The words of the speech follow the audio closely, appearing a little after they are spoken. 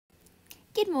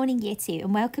Good morning, Year 2,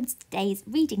 and welcome to today's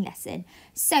reading lesson.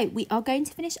 So we are going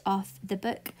to finish off the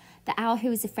book, The Owl Who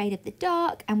Was Afraid of the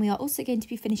Dark, and we are also going to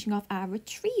be finishing off our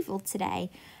retrieval today.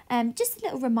 Just a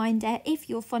little reminder, if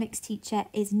your phonics teacher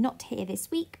is not here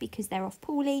this week because they're off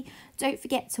poorly, don't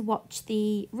forget to watch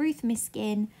the Ruth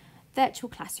Miskin virtual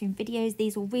classroom videos.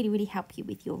 These will really help you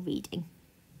with your reading.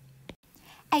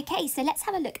 Okay, so let's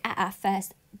have a look at our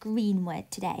first green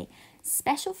word today.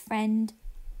 Special friend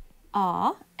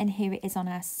R, and here it is on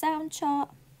our sound chart.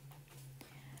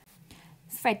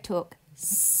 Fred talk.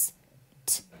 S,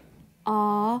 t,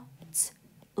 r, t,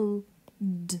 u,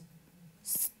 d.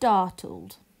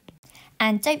 Startled.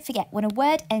 And don't forget, when a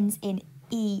word ends in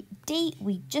ed,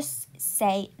 we just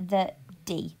say the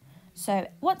d. So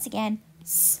once again,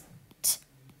 s, t,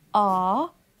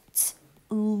 r, t,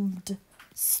 u, d.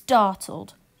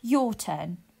 Startled. Your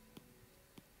turn.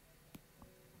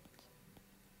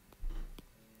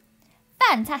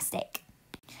 Fantastic.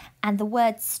 And the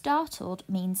word startled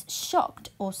means shocked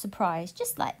or surprised,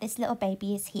 just like this little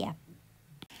baby is here.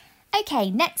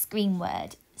 Okay, next green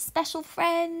word. Special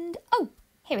friend. Oh,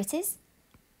 here it is.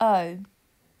 O.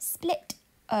 Split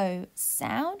O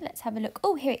sound. Let's have a look.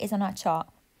 Oh, here it is on our chart.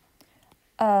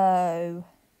 O.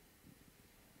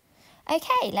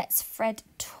 Okay, let's Fred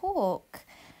talk.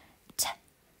 T,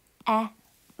 e,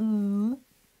 u,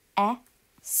 e,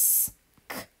 s,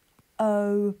 k,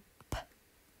 o.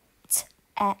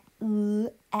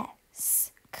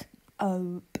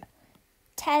 Scope.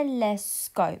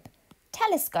 Telescope.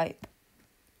 Telescope.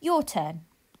 Your turn.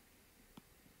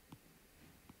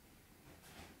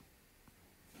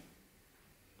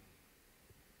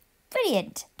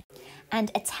 Brilliant.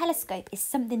 And a telescope is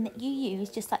something that you use,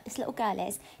 just like this little girl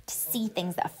is, to see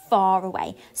things that are far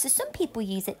away. So some people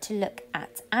use it to look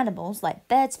at animals, like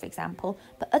birds, for example,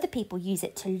 but other people use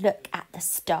it to look at the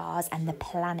stars and the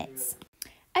planets.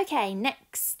 Okay,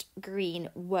 next green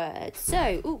word.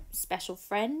 So, special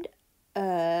friend,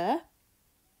 And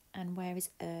where is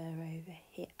over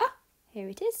here? Ah, here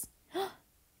it is.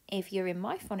 If you're in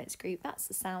my phonics group, that's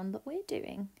the sound that we're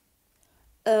doing.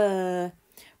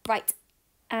 Right,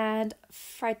 and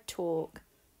Fred talk.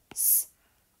 S,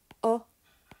 up,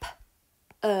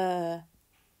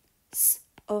 s,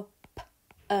 up,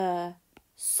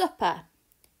 supper.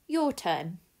 Your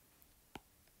turn.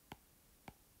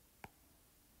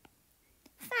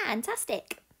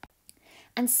 Fantastic.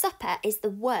 And supper is the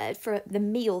word for the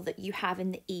meal that you have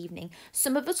in the evening.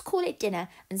 Some of us call it dinner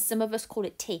and some of us call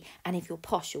it tea. And if you're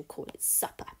posh, you'll call it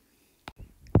supper.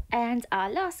 And our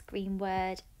last green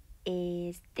word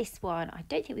is this one. I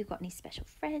don't think we've got any special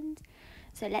friends.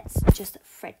 So let's just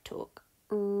Fred talk.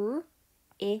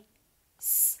 I,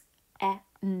 s, e,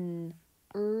 n.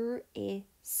 I,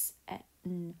 s, e,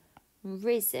 n.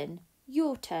 Risen.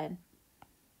 Your turn.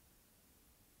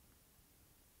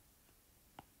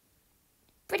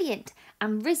 Brilliant.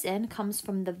 And risen comes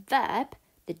from the verb,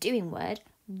 the doing word,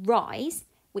 rise,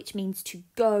 which means to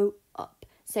go up.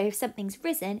 So if something's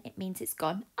risen, it means it's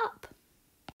gone up.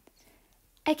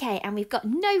 Okay, and we've got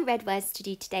no red words to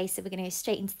do today, so we're going to go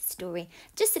straight into the story.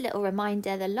 Just a little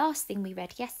reminder, the last thing we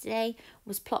read yesterday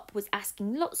was Plop was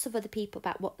asking lots of other people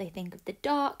about what they think of the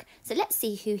dark. So let's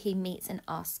see who he meets and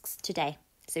asks today.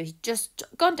 So he's just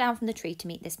gone down from the tree to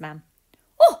meet this man.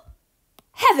 Oh,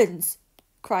 heavens,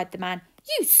 cried the man.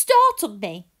 You startled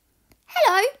me.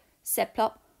 Hello, said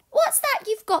Plop. What's that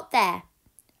you've got there?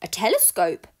 A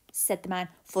telescope, said the man,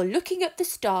 for looking at the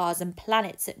stars and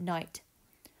planets at night.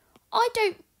 I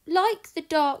don't like the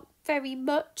dark very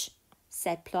much,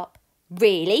 said Plop.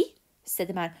 Really, said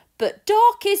the man, but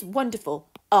dark is wonderful.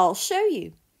 I'll show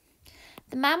you.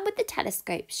 The man with the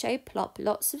telescope showed Plop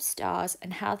lots of stars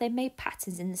and how they made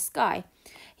patterns in the sky.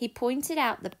 He pointed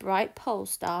out the bright pole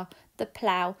star, the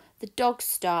plough, the dog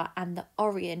star and the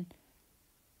Orion,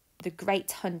 the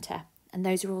great hunter. And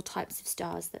those are all types of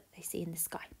stars that they see in the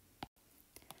sky.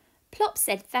 Plop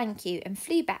said thank you and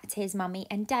flew back to his mummy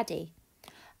and daddy.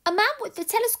 A man with the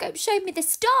telescope showed me the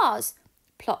stars,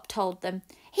 Plop told them.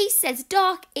 He says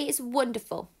dark is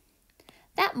wonderful.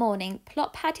 That morning,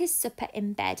 Plop had his supper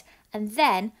in bed and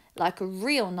then, like a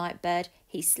real night bird,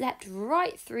 he slept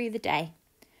right through the day.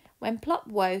 When Plop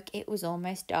woke, it was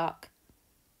almost dark.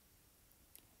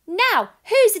 Now,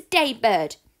 who's a day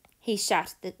bird? He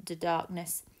shouted at the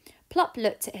darkness. Plop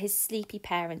looked at his sleepy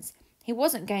parents. He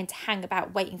wasn't going to hang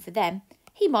about waiting for them.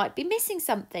 He might be missing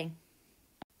something.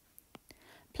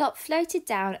 Plop floated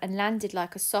down and landed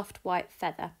like a soft white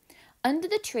feather. Under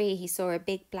the tree, he saw a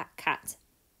big black cat.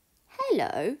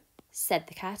 Hello, said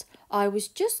the cat. I was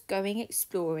just going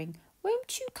exploring.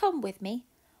 Won't you come with me?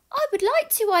 I would like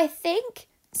to, I think,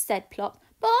 said Plop,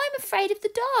 but I'm afraid of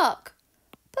the dark.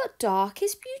 But dark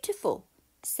is beautiful,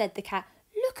 said the cat.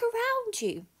 Look around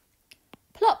you.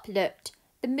 Plop looked.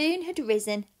 The moon had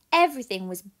risen. Everything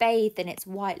was bathed in its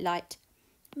white light.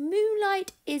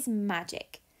 Moonlight is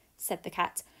magic, said the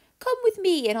cat. Come with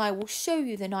me and I will show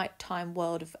you the nighttime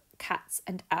world of cats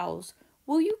and owls.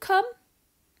 Will you come?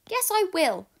 Yes, I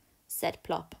will, said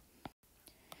Plop.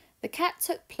 The cat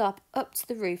took Plop up to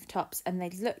the rooftops and they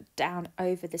looked down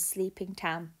over the sleeping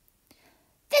town.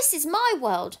 This is my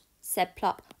world, said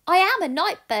Plop. I am a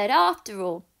night bird after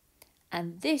all.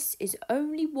 And this is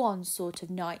only one sort of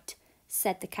night,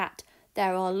 said the cat.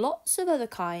 There are lots of other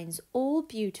kinds, all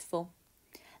beautiful.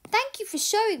 Thank you for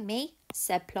showing me,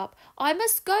 said Plop. I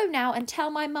must go now and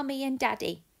tell my mummy and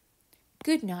daddy.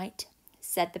 Good night,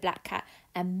 said the black cat,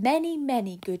 and many,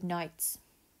 many good nights.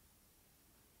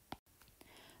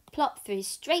 Plop flew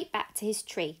straight back to his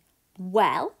tree.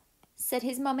 Well, said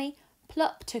his mummy.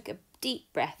 Plop took a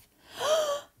deep breath.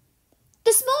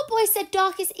 The small boy said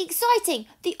dark is exciting.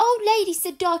 The old lady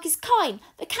said dark is kind.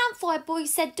 The campfire boy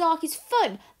said dark is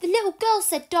fun. The little girl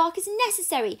said dark is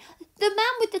necessary. The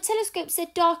man with the telescope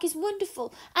said dark is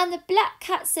wonderful. And the black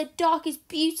cat said dark is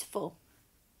beautiful.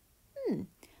 And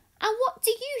what do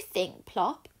you think,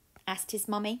 Plop? Asked his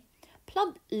mummy.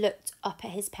 Plop looked up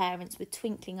at his parents with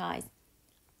twinkling eyes.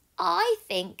 I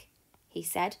think, he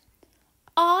said,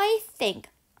 I think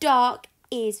dark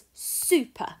is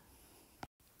super.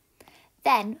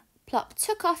 Then Plop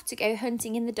took off to go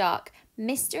hunting in the dark,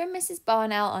 Mr. and Mrs.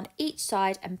 Barn Owl on each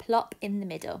side and Plop in the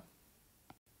middle.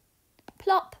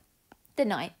 Plop, the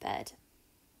night bird.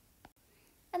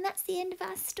 And that's the end of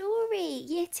our story.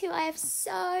 Year 2, I have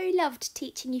so loved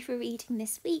teaching you for reading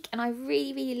this week, and I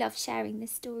really, really love sharing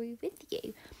this story with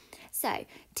you. So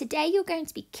today you're going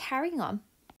to be carrying on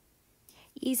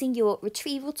using your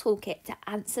retrieval toolkit to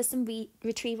answer some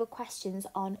retrieval questions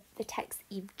on the text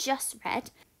that you've just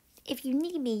read. If you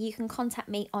need me, you can contact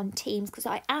me on Teams because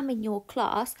I am in your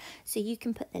class. So you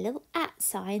can put the little @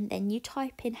 sign, then you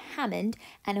type in Hammond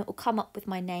and it will come up with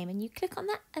my name and you click on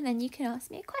that and then you can ask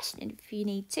me a question if you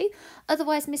need to.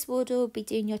 Otherwise, Miss Wardle will be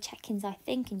doing your check-ins, I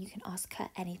think, and you can ask her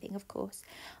anything, of course.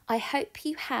 I hope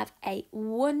you have a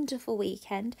wonderful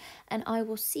weekend and I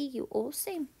will see you all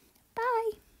soon.